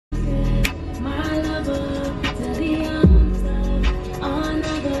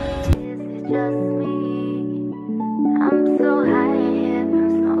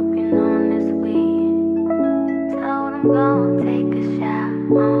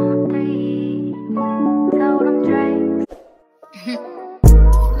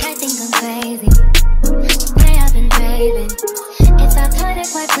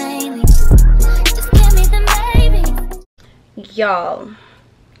Y'all,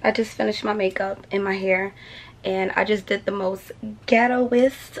 I just finished my makeup and my hair, and I just did the most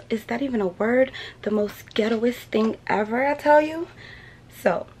ghettoist, is that even a word? The most ghettoist thing ever, I tell you.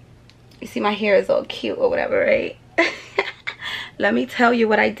 So you see my hair is all cute or whatever, right? Let me tell you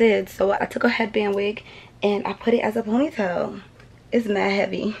what I did. So I took a headband wig and I put it as a ponytail. It's mad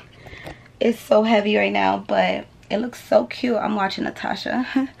heavy. It's so heavy right now, but it looks so cute. I'm watching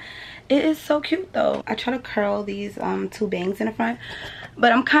Natasha. It is so cute though. I try to curl these two bangs in the front,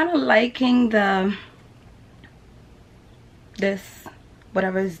 but I'm kind of liking this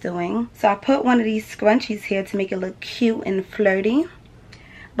whatever it's doing. So I put one of these scrunchies here to make it look cute and flirty.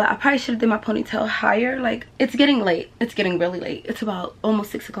 But I probably should have did my ponytail higher. Like, it's getting late. It's getting really late. It's about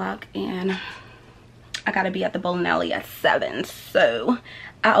almost 6 o'clock and I gotta be at the bowling alley at 7. So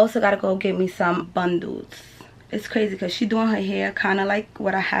I also gotta go get me some bundles. It's crazy because she's doing her hair kind of like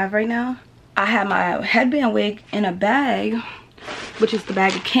what I have right now. I had my headband wig in a bag, which is the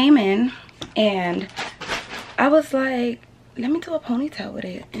bag it came in, and I was like, let me do a ponytail with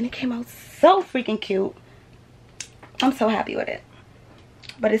it, and it came out so freaking cute. I'm so happy with it.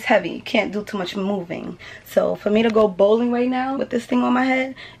 But it's heavy. You can't do too much moving. So for me to go bowling right now with this thing on my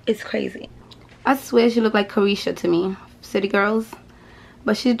head, it's crazy. I swear she looked like Carisha to me, City Girls.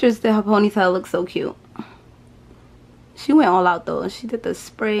 But she just did her ponytail look so cute. She went all out though. She did the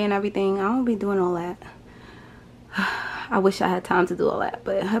spray and everything. I don't be doing all that. I wish I had time to do all that.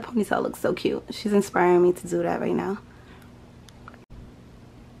 But her ponytail looks so cute. She's inspiring me to do that right now.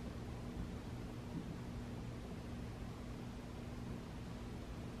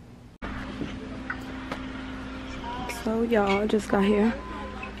 So y'all, just got here.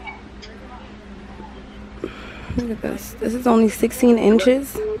 Look at this. This is only 16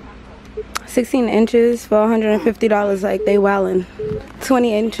 inches. 16 inches for $150. Like, they wildin'.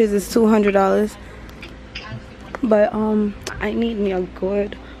 20 inches is $200. But I need me a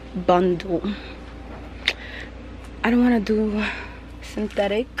good bundle. I don't want to do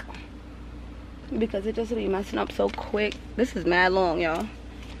synthetic because it just be messing up so quick. This is mad long, y'all.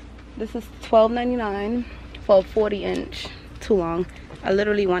 This is $12.99 for a 40 inch. Too long. I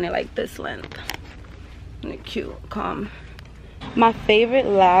literally want it like this length. And cute, calm. My favorite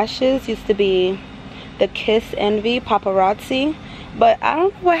lashes used to be the Kiss Envy Paparazzi, but I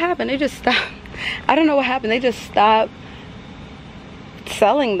don't know what happened. They just stopped. I don't know what happened. They just stopped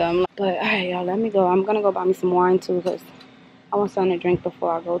selling them. But alright, y'all, let me go. I'm gonna go buy me some wine too because I want something to drink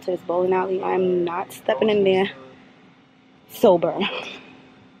before I go to this bowling alley. I'm not stepping in there sober.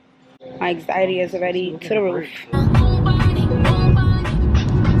 My anxiety is already to the roof.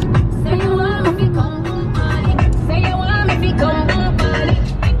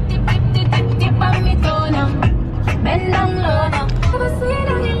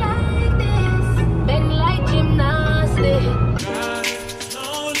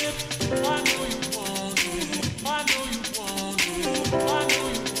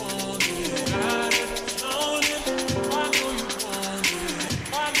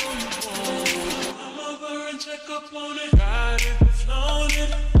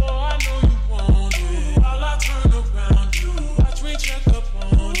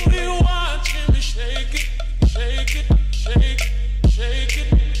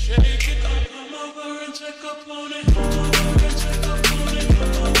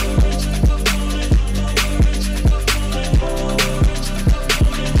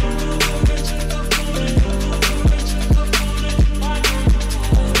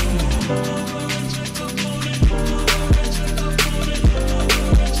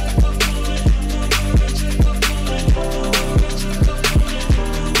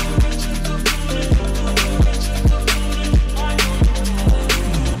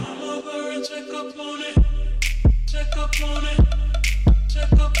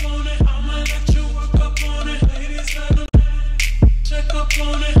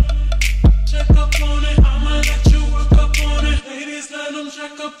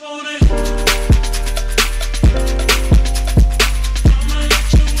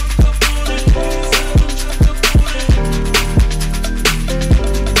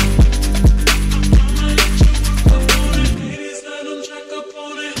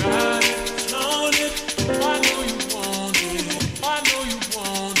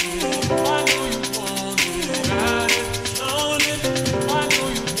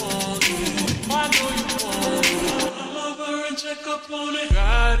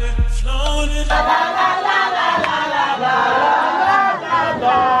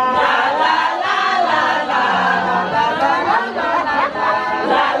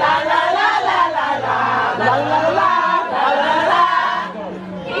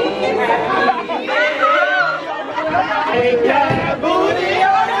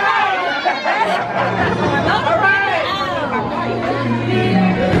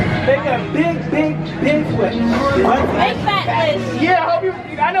 Big fat fish. Yeah, I hope you.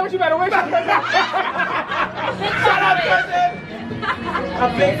 I know what you better wish. Shout out, cousin. A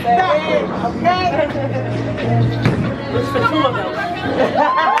big fat fish, okay? It's for two of them.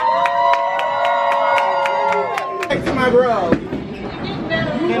 Thanks to my bro.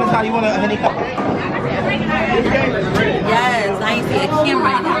 How you want a honey cup? Yes, I ain't see a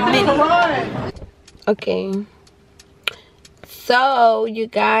camera in a minute. Okay. So, you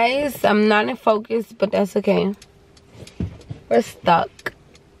guys, I'm not in focus, but that's okay. We're stuck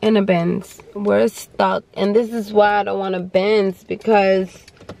in a Benz. We're stuck. And this is why I don't want a Benz, because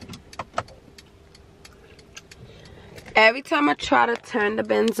every time I try to turn the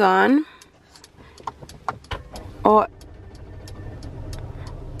Benz on, or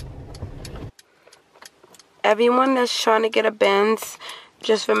everyone that's trying to get a Benz,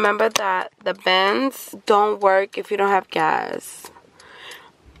 just remember that the Benz don't work if you don't have gas.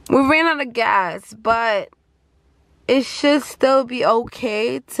 We ran out of gas, but it should still be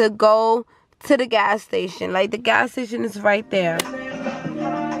okay to go to the gas station. Like, the gas station is right there.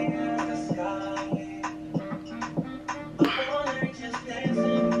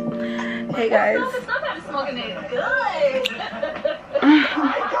 Hey guys. Somebody's smoking it good.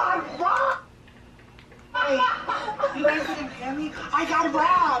 You guys didn't pay me? I got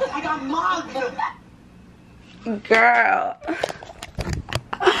robbed. I got mugged. Girl.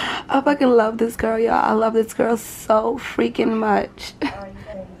 I fucking love this girl, y'all. I love this girl so freaking much.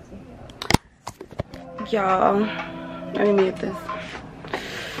 Y'all, let me mute this.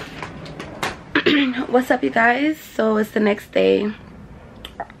 What's up, you guys? So it's the next day.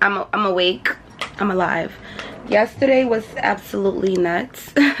 I'm awake. I'm alive. Yesterday was absolutely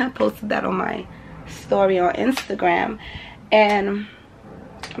nuts. I posted that on my story on Instagram, and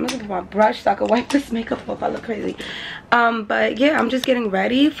I'm looking for my brush so I can wipe this makeup off. I look crazy. But yeah, I'm just getting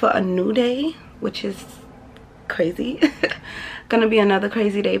ready for a new day, which is crazy. Gonna be another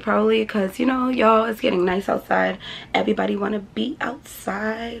crazy day probably, because you know, y'all, it's getting nice outside. Everybody wanna be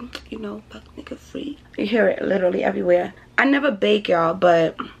outside, you know, fuck nigga free. You hear it literally everywhere. I never bake, y'all,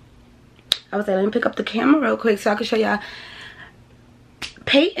 but I was like, let me pick up the camera real quick so I can show y'all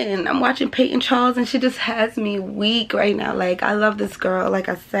Peyton. I'm watching Peyton Charles, and she just has me weak right now. Like, I love this girl. Like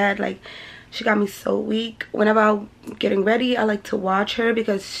I said, like, she got me so weak. Whenever I'm getting ready, I like to watch her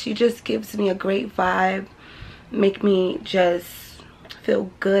because she just gives me a great vibe, make me just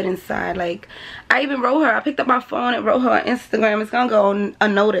feel good inside. Like, I even wrote her. I picked up my phone and wrote her on Instagram. It's gonna go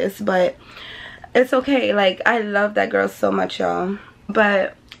unnoticed, but it's okay. Like, I love that girl so much, y'all.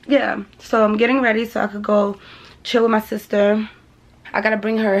 But yeah, so I'm getting ready so I could go chill with my sister. I gotta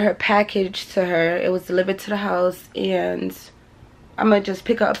bring her package to her. It was delivered to the house, and I'm gonna just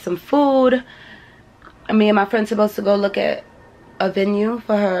pick up some food. And me and my friend's supposed to go look at a venue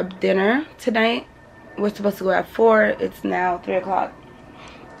for her dinner tonight. We're supposed to go at 4. It's now 3 o'clock.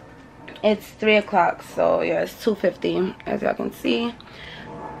 It's 3 o'clock, so yeah, it's 2:50 as y'all can see.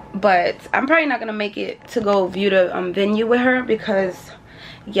 But I'm probably not gonna make it to go view the venue with her, because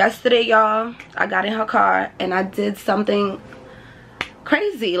yesterday, y'all, I got in her car and I did something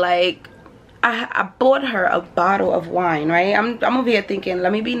crazy. Like, I bought her a bottle of wine, right? I'm over here thinking,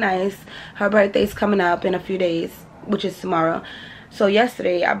 let me be nice. Her birthday's coming up in a few days, which is tomorrow. So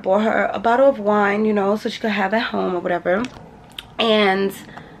yesterday I bought her a bottle of wine, you know, so she could have at home or whatever. And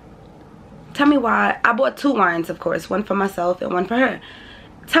tell me why I bought 2 wines, of course, one for myself and one for her.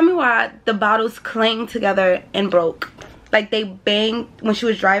 Tell me why the bottles clanged together and broke. Like, they banged when she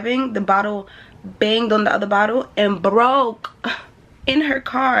was driving. The bottle banged on the other bottle and broke in her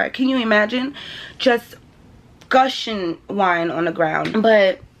car. Can you imagine? Just gushing wine on the ground.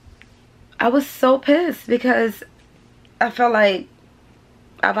 But I was so pissed because I felt like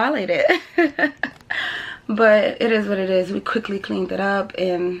I violated. But it is what it is. We quickly cleaned it up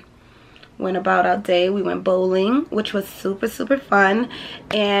and went about our day. We went bowling, which was super fun.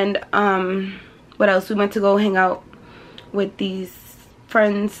 And what else? We went to go hang out with these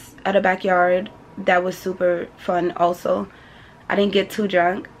friends at a backyard. That was super fun also. I didn't get too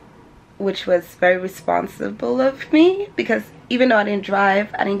drunk, which was very responsible of me, because even though I didn't drive,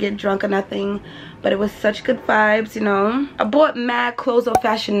 I didn't get drunk or nothing, but it was such good vibes, you know. I bought mad clothes on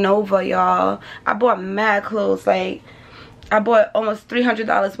Fashion Nova, y'all. I bought mad clothes. Like, I bought almost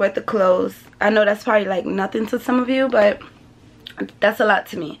 $300 worth of clothes. I know that's probably like nothing to some of you, but that's a lot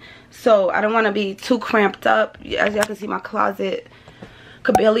to me. So I don't want to be too cramped up. As y'all can see, my closet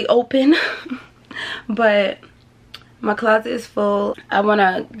could barely open. But my closet is full. I want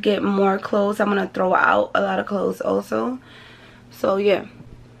to get more clothes. I'm going to throw out a lot of clothes also. So yeah.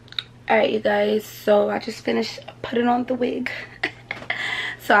 Alright, you guys. So I just finished putting on the wig.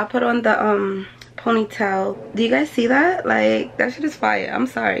 So I put on the ponytail. Do you guys see that? Like, that shit is fire. I'm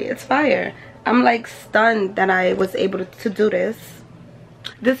sorry, it's fire. I'm like stunned that I was able to do this.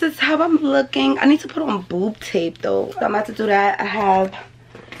 This is how I'm looking. I need to put on boob tape though, so I'm about to do that. I have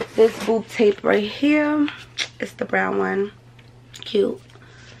this boob tape right here. It's the brown one. Cute.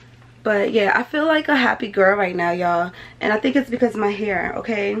 But yeah, I feel like a happy girl right now, y'all, and I think it's because of my hair.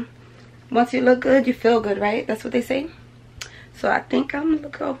 Okay, once you look good, you feel good, right? That's what they say. So I think I'm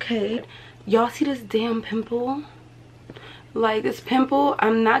looking okay. Y'all see this damn pimple? Like, this pimple,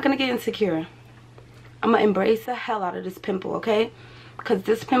 I'm not gonna get insecure. I'm gonna embrace the hell out of this pimple, okay? Because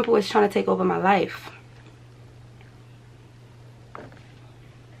this pimple is trying to take over my life.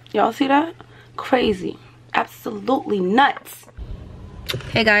 Y'all see that? Crazy. Absolutely nuts.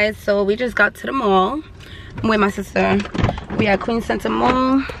 Hey guys, so we just got to the mall. I'm with my sister. We at Queen Center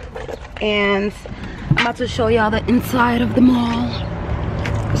Mall. And I'm about to show y'all the inside of the mall.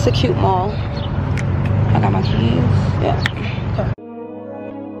 It's a cute mall. I got my keys. Yeah. Okay.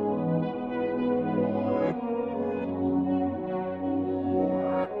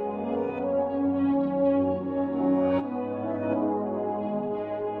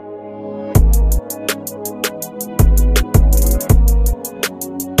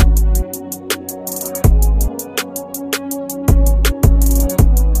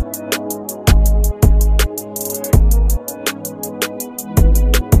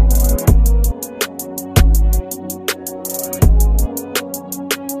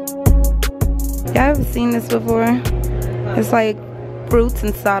 Y'all ever seen this before? It's like fruits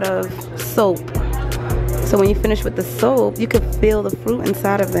inside of soap. So when you finish with the soap, you can feel the fruit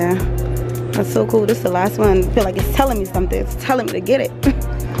inside of there. That's so cool. This is the last one. I feel like it's telling me something. It's telling me to get it.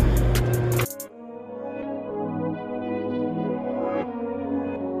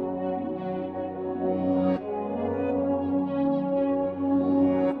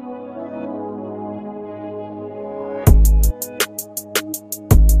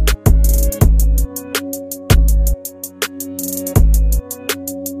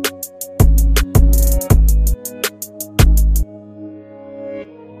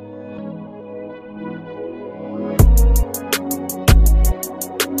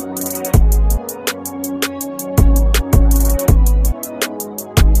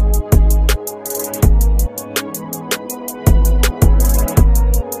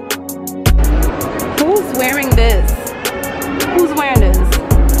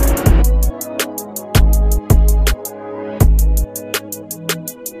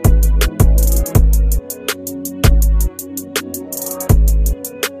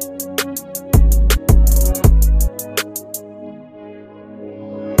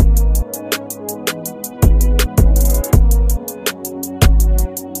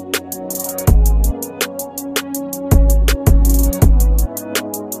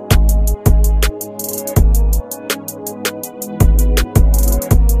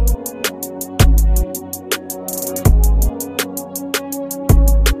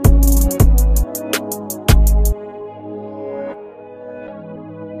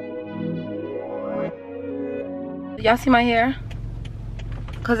 Y'all see my hair?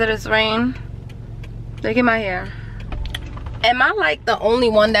 Because of this rain. Look at my hair. Am I like the only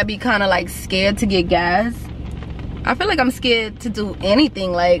one that be kind of like scared to get gas? I feel like I'm scared to do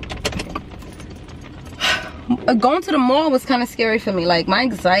anything. Like, going to the mall was kind of scary for me. Like, my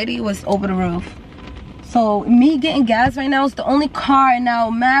anxiety was over the roof. So me getting gas right now is the only car, and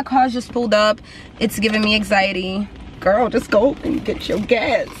now mad cars just pulled up. It's giving me anxiety. Girl, just go and get your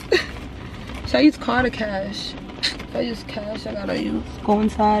gas. Should I use card or cash? If I use cash, I gotta go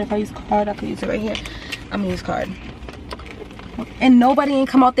inside. If I use card, I could use it right here. I'm gonna use card. And nobody ain't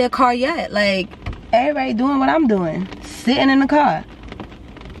come out their car yet. Like, everybody doing what I'm doing, sitting in the car.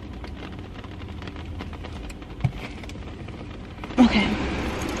 Okay.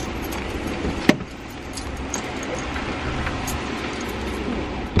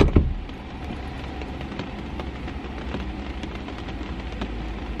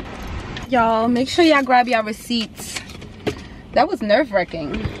 Y'all, make sure y'all grab y'all receipts. That was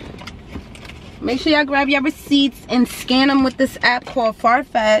nerve-wracking. Make sure y'all grab your receipts and scan them with this app called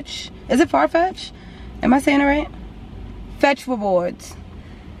Farfetch. Is it Farfetch? Am I saying it right? Fetch Rewards.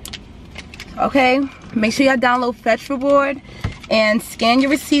 Okay? Make sure y'all download Fetch Reward and scan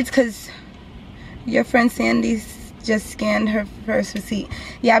your receipts, because your friend Sandy just scanned her first receipt.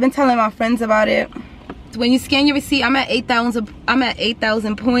 Yeah, I've been telling my friends about it. When you scan your receipt, I'm at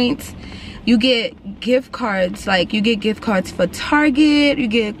 8,000 points. You get gift cards. Like, you get gift cards for Target, you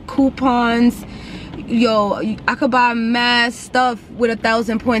get coupons. Yo, I could buy mad stuff with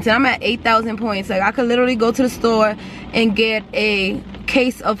 1,000 points, and I'm at 8,000 points. Like, I could literally go to the store and get a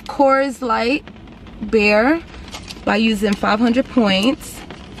case of Coors Light Bear by using 500 points.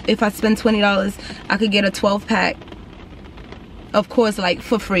 If I spend $20, I could get a 12 pack, of course, like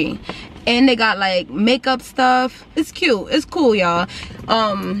for free. And they got like makeup stuff. It's cute, it's cool, y'all.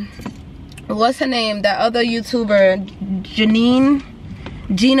 What's her name, that other YouTuber,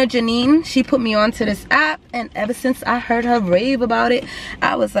 Gina Janine, she put me onto this app, and ever since I heard her rave about it,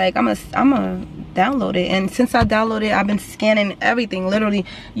 I was like, I'm gonna download it. And since I downloaded it, I've been scanning everything. Literally,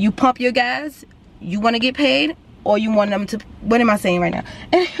 you pump your gas, you want to get paid, or you want them to, what am I saying right now?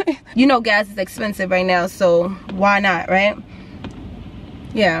 You know gas is expensive right now, so why not, right?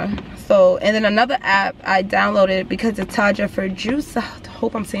 Yeah. So, and then another app I downloaded because the Taja for Juice, I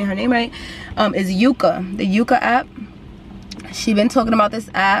hope I'm saying her name right, is Hookah, the Hookah app. She been talking about this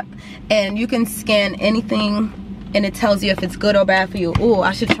app, and you can scan anything and it tells you if it's good or bad for you. Oh,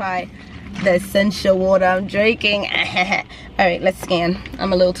 I should try the essential water I'm drinking. Alright, let's scan.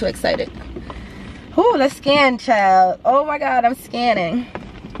 I'm a little too excited. Oh, let's scan, child. Oh my god, I'm scanning.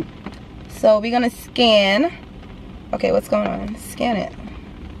 So we're gonna scan. Okay, what's going on? Scan it.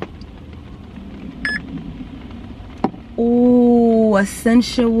 Oh,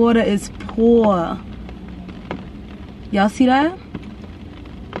 essential water is poor. Y'all see that?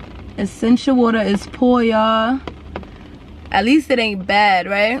 Essential water is poor, y'all. At least it ain't bad,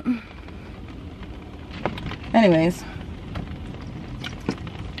 right? Anyways.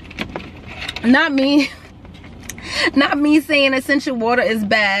 Not me saying essential water is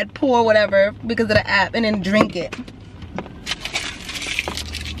bad, poor, whatever, because of the app, and then drink it.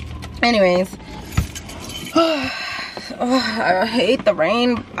 Anyways. Oh, I hate the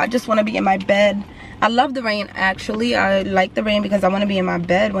rain. I just want to be in my bed. I love the rain, actually. I like the rain because I want to be in my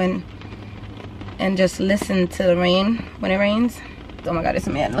bed and just listen to the rain when it rains. Oh my god, it's a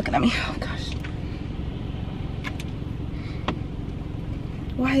man looking at me. Oh gosh.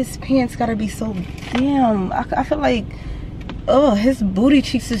 Why his pants gotta be so damn? I feel like, oh, his booty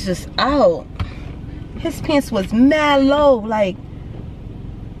cheeks is just out. His pants was mad low, like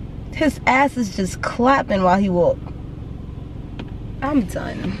his ass is just clapping while he walked. I'm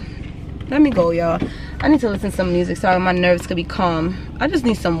done. Let me go, y'all. I need to listen to some music so my nerves could be calm. I just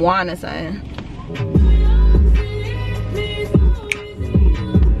need some wine or something.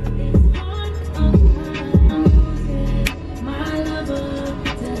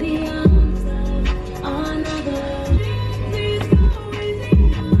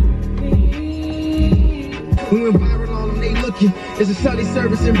 We went viral on them, they looking. It's a Sunday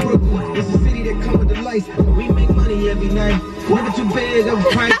service in Brooklyn. It's a city that come with the lights. We make money every night. Never too big of a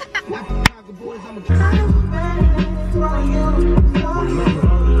price.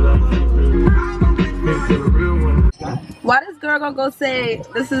 Why this girl gonna go say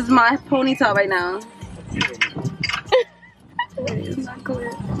this is my ponytail right now? It's not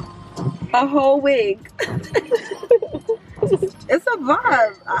clear. A whole wig. It's a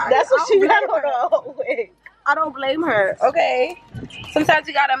vibe. That's what she got on a whole wig. I don't blame her, okay? Sometimes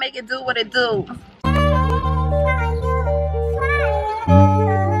you gotta make it do what it do.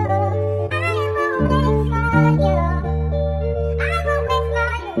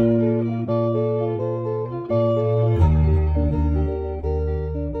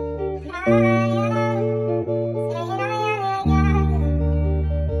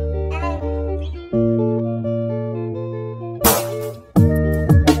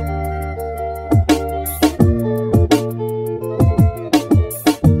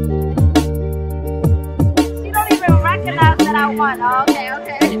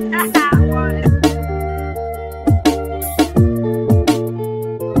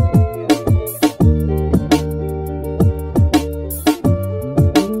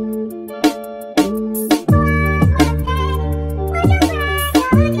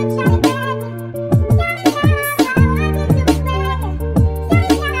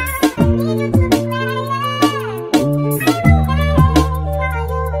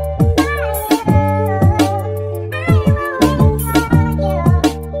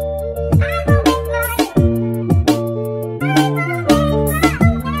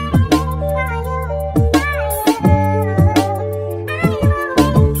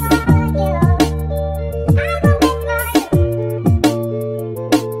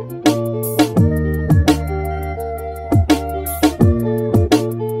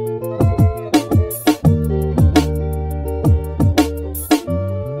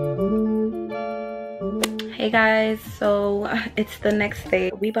 Hey guys, so it's the next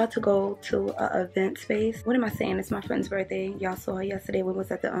day. We about to go to an event space. What am I saying? It's my friend's birthday. Y'all saw her yesterday. We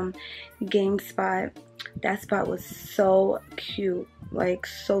was at the game spot. That spot was so cute. like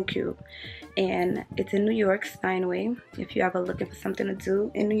so cute. And it's in New York, Steinway. If you're ever looking for something to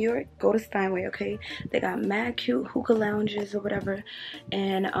do in New York, go to Steinway, okay? They got mad cute hookah lounges or whatever.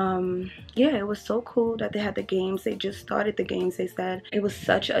 And yeah, it was so cool that they had the games. They just started the games, they said. It was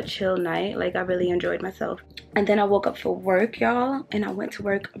such a chill night. Like, I really enjoyed myself. And then I woke up for work, y'all, and I went to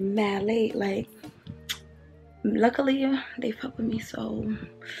work mad late. Like, luckily they fuck with me, so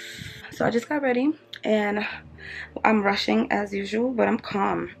I just got ready and I'm rushing as usual, but I'm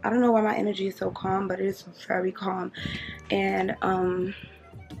calm. I don't know why my energy is so calm, but it is very calm. And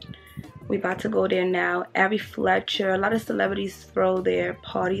we about to go there now. Abby Fletcher, a lot of celebrities throw their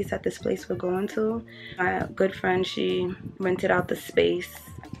parties at this place we're going to. My good friend, she rented out the space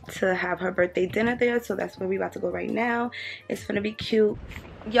to have her birthday dinner there, so that's where we about to go right now. It's gonna be cute.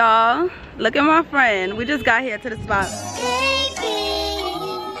 Y'all, look at my friend. We just got here to the spot.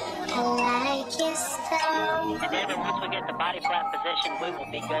 And then once we get the body flat position, we will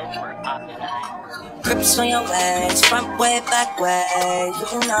be good for up tonight. Grips on your ways, front way, back way.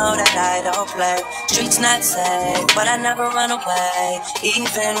 You know that I don't play. Streets not safe, but I never run away,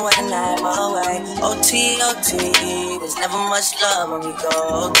 even when I'm away. OT, OT, there's never much love when we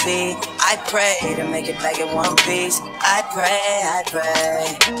go OT. I pray to make it back in one piece. I pray.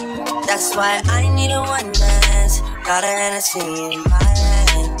 That's why I need a one dance. Got a Hennessy in my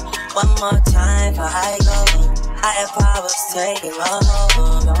hand. One more time before I go. Higher powers taking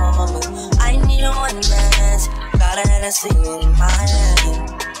hold on me. I need a one dance. Got a Hennessy in my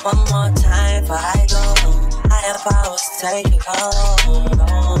hand. One more time before I go. Higher powers taking hold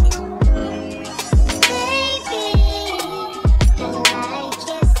on me.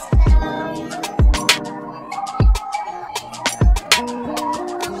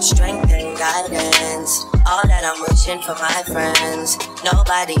 Strength and guidance, all that I'm wishing for my friends.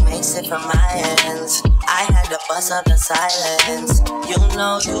 Nobody makes it from my ends. I had to bust up the silence. You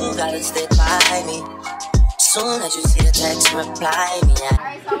know you gotta stick by me. Soon as you see the text, reply me.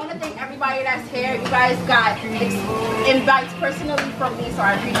 Alright, so I want to thank everybody that's here. You guys got invites personally from me, so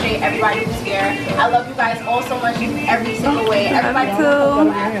I appreciate everybody who's here. I love you guys all so much in every single way. Everybody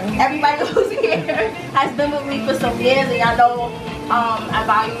who's here has been with me for some years, and I know I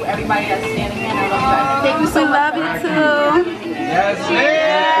value everybody that's standing here. I love you guys. Thank you so much. Love you too. Yes,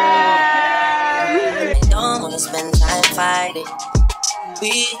 I don't wanna spend time fighting.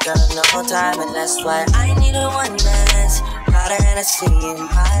 We got no time, and that's why I need a one dance. Got a Hennessy in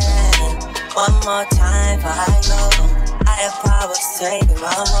my hand. One more time before I go. Higher powers taking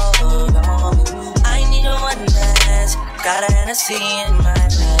hold on me. I need a one dance. Got a Hennessy in my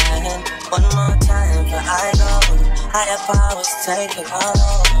hand. One more time before I go. Higher powers taking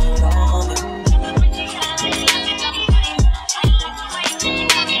hold on me.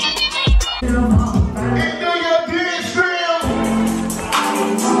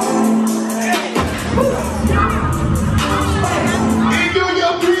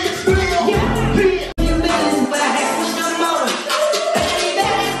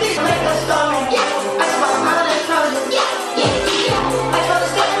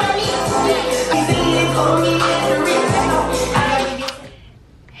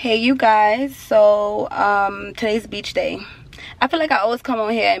 Hey you guys, so today's beach day. I feel like I always come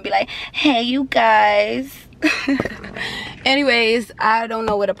on here and be like, hey you guys. Anyways, I don't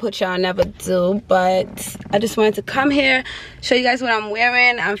know where to put y'all, never do, but I just wanted to come here, show you guys what I'm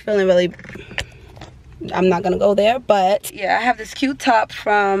wearing. I'm feeling really, I'm not gonna go there, but yeah, I have this cute top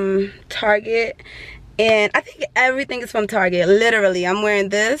from Target, and I think everything is from Target. Literally, I'm wearing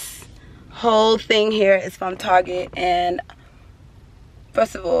this whole thing here is from Target. And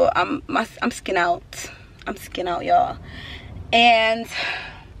first of all, I'm skin out. I'm skin out, y'all. And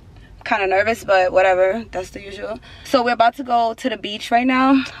kind of nervous, but whatever, that's the usual. So we're about to go to the beach right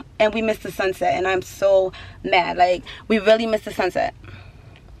now, and we missed the sunset, and I'm so mad. Like, we really missed the sunset.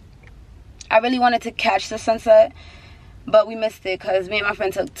 I really wanted to catch the sunset, but we missed it because me and my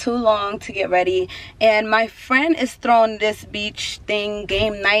friend took too long to get ready. And my friend is throwing this beach thing,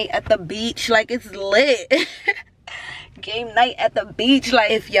 game night at the beach. Like, it's lit. Game night at the beach.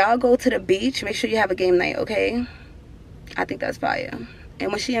 Like, if y'all go to the beach, make sure you have a game night, okay? I think that's fire.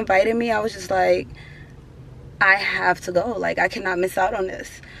 And when she invited me, I was just like, I have to go. Like, I cannot miss out on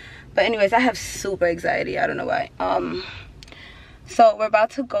this. But anyways, I have super anxiety. I don't know why. So we're about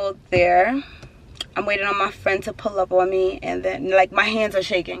to go there. I'm waiting on my friend to pull up on me, and then, like, my hands are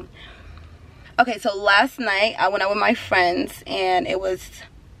shaking. Okay, so last night I went out with my friends, and it was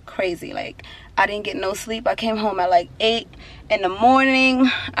crazy. Like, I didn't get no sleep. I came home at like 8 in the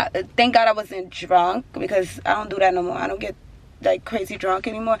morning. Thank God I wasn't drunk, because I don't do that no more. I don't get like crazy drunk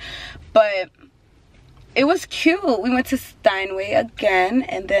anymore. But it was cute. We went to Steinway again,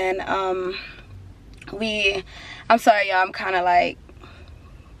 and then I'm sorry y'all, I'm kind of like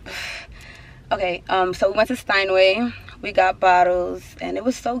okay, so we went to Steinway. We got bottles, and it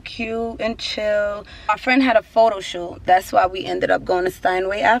was so cute and chill. Our friend had a photo shoot. That's why we ended up going to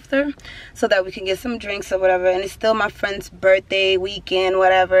Steinway after, so that we can get some drinks or whatever. And it's still my friend's birthday weekend,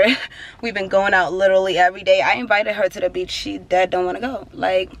 whatever. We've been going out literally every day. I invited her to the beach. She dead don't want to go.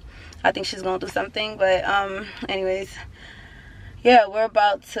 Like, I think she's going through something. But anyways, yeah, we're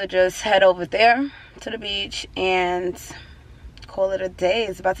about to just head over there to the beach and call it a day.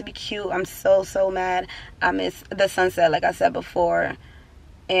 It's about to be cute. I'm so mad. I miss the sunset, like I said before.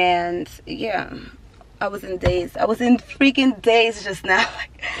 And yeah, I was in freaking daze just now.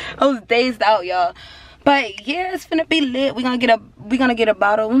 I was dazed out, y'all. But yeah, it's finna be lit. We're gonna get a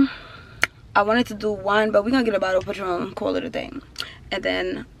bottle. I wanted to do one, but we're gonna get a bottle of Patron, call it a day, and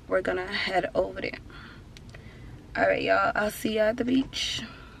then we're gonna head over there. All right, y'all, I'll see y'all at the beach.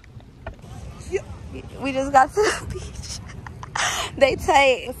 We just got to the beach. They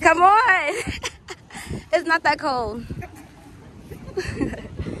tight. Come on. It's not that cold.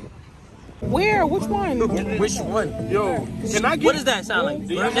 Where? Which one? Which one? Yo, can I get... What does that sound like?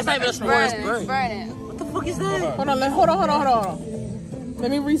 That's not even a s'more, it's burn. What the fuck is that? Hold on.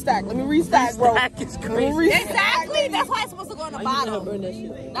 Let me restack, bro. Stack is crazy. Exactly. That's why it's supposed to go in the bottom. Burn that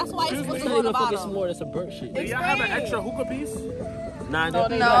shit. That's why it's supposed to go That's in the not even fucking bottom. s'more, that's a burnt shit. Do y'all have an extra hookah piece? Nah, No.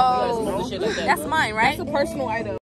 no. That's mine, right? That's a personal item.